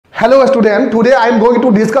Hello student, today I am going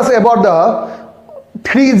to discuss about the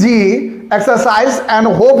 3G exercise and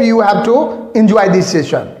hope you have to enjoy this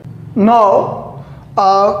session. Now,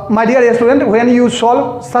 my dear student, when you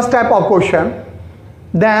solve such type of question,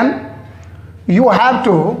 then you have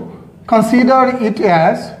to consider it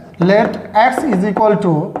as let x is equal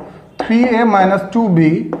to 3a minus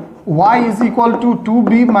 2b, y is equal to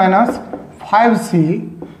 2b minus 5c,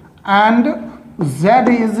 and z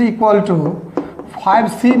is equal to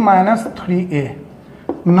 5c minus 3a.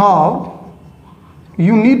 Now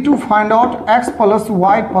you need to find out x plus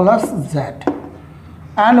y plus z,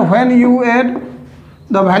 and when you add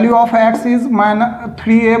the value of x is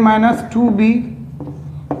 3a minus 2b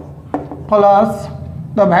plus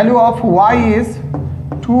the value of y is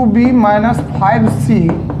 2b minus 5c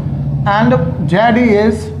and z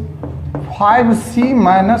is 5c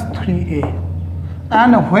minus 3a.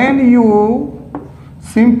 And when you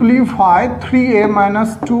simplify 3a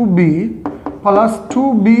minus 2b plus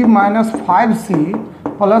 2b minus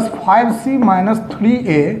 5c plus 5c minus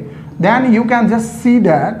 3a, then you can just see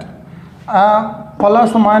that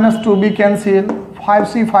plus minus 2b cancel,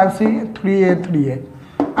 5c 5c, 3a 3a,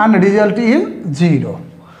 and result is 0.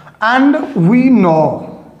 And we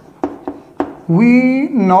know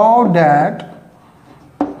that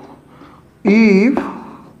if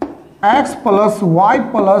x plus y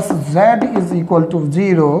plus z is equal to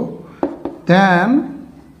 0, then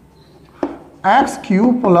x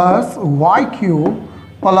cube plus y cube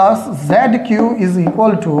plus z cube is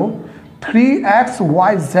equal to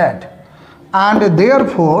 3xyz. And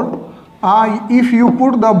therefore, if you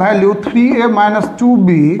put the value 3a minus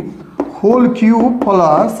 2b whole cube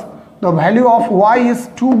plus the value of y is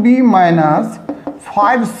 2b minus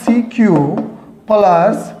 5c cube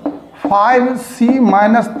plus 5c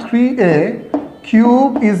minus 3a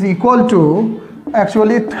cube is equal to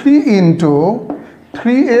actually 3 into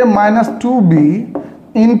 3a minus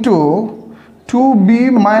 2b into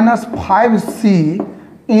 2b minus 5c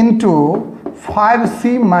into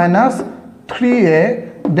 5c minus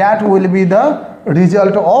 3a. That will be the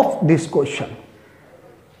result of this question.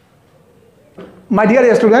 My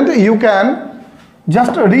dear student, you can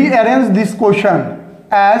just rearrange this question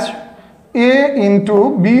as a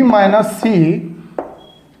into b minus c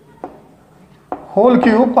whole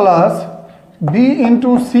cube plus b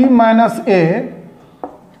into c minus a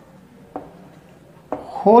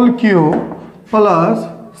whole cube plus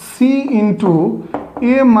c into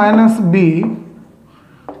a minus b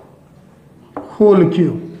whole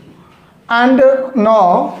cube. And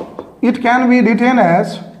now it can be written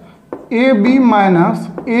as ab minus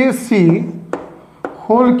ac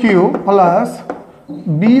whole cube plus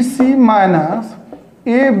bc minus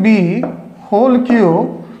ab whole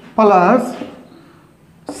cube plus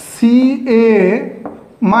ca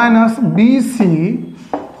minus bc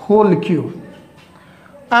whole cube.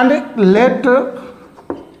 And let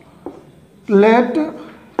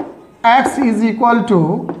x is equal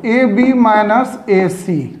to ab minus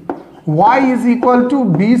ac, y is equal to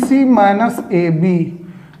bc minus ab,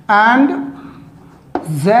 and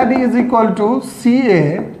z is equal to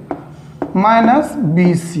ca minus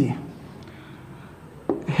bc.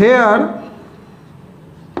 Here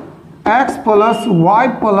x plus y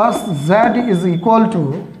plus z is equal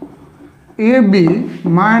to ab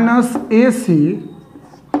minus ac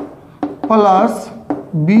plus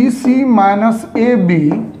bc minus ab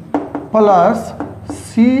plus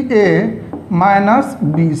ca minus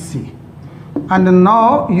bc. And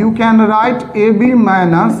now you can write ab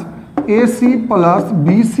minus ac plus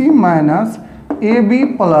bc minus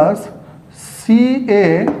ab plus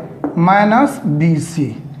ca minus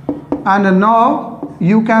bc. And now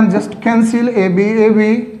you can just cancel ab,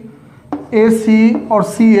 ac or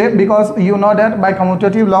ca, because you know that by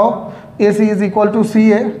commutative law ac is equal to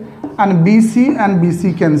ca, and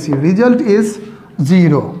bc cancel. Result is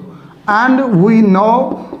 0. And we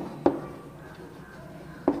know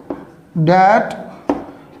that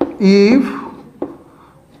if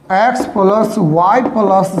x plus y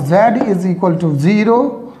plus z is equal to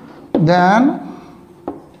 0, then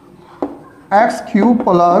x cube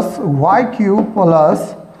plus y cube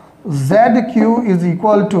plus z cube is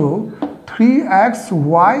equal to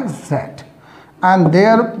 3xyz. And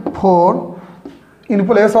therefore, in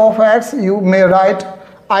place of x, you may write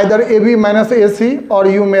either ab minus ac, or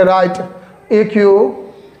you may write aq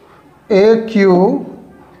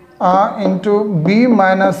into b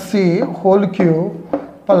minus c whole cube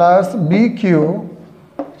plus b cube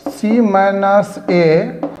c minus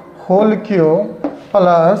a whole cube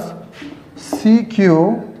plus c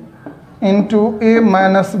cube into a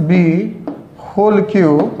minus b whole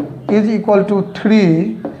cube is equal to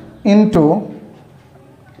 3 into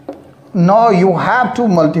now you have to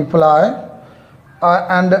multiply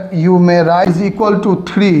and you may write is equal to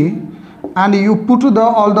 3 and you put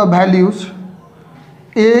all the values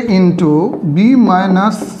a into b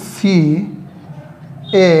minus c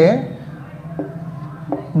a,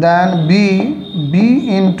 then b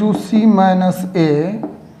into c minus a,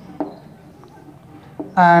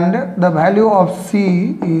 and the value of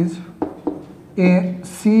c is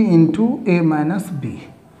c into a minus b,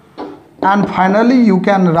 and finally you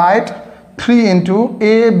can write 3 into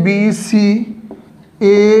a b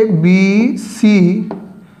c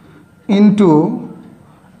into,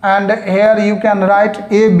 and here you can write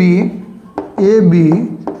ab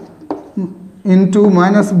into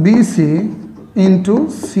minus bc into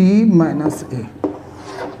c minus a.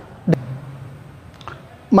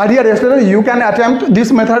 My dear students, you can attempt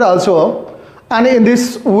this method also, and in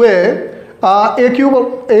this way aq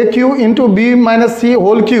into b minus c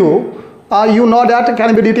whole cube, you know that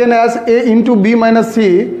can be written as a into b minus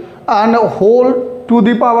c and whole to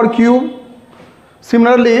the power cube.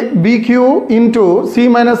 Similarly, bq into c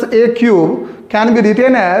minus a cube can be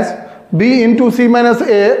written as b into c minus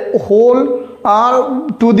a whole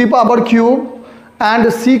to the power cube,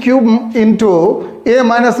 and c cube into a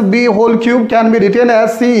minus b whole cube can be written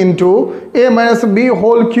as c into a minus b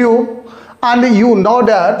whole cube. And you know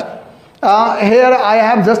that here I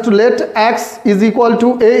have just let x is equal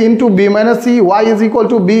to a into b minus c, y is equal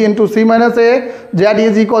to b into c minus a, z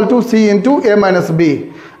is equal to c into a minus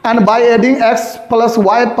b. And by adding x plus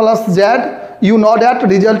y plus z, you know that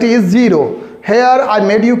result is 0. Here I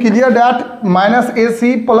made you clear that minus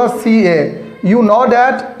ac plus ca. You know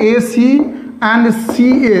that ac and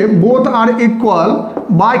ca both are equal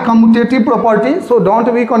by commutative property, so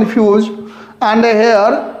don't be confused. And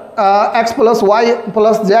here x plus y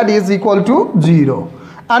plus z is equal to 0.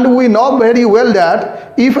 And we know very well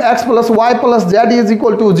that if x plus y plus z is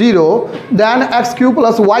equal to 0, then x cube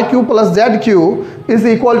plus y cube plus z cube is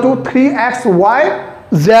equal to 3xy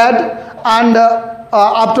z, and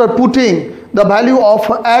after putting the value of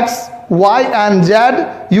x, y and z,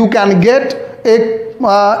 you can get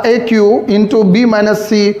aq into b minus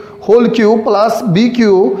c whole cube plus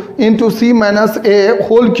bq into c minus a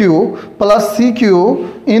whole cube plus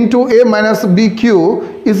cq into a minus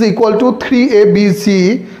bq is equal to 3abc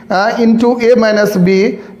into a minus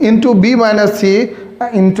b into b minus c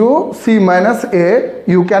into c minus a,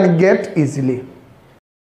 you can get easily.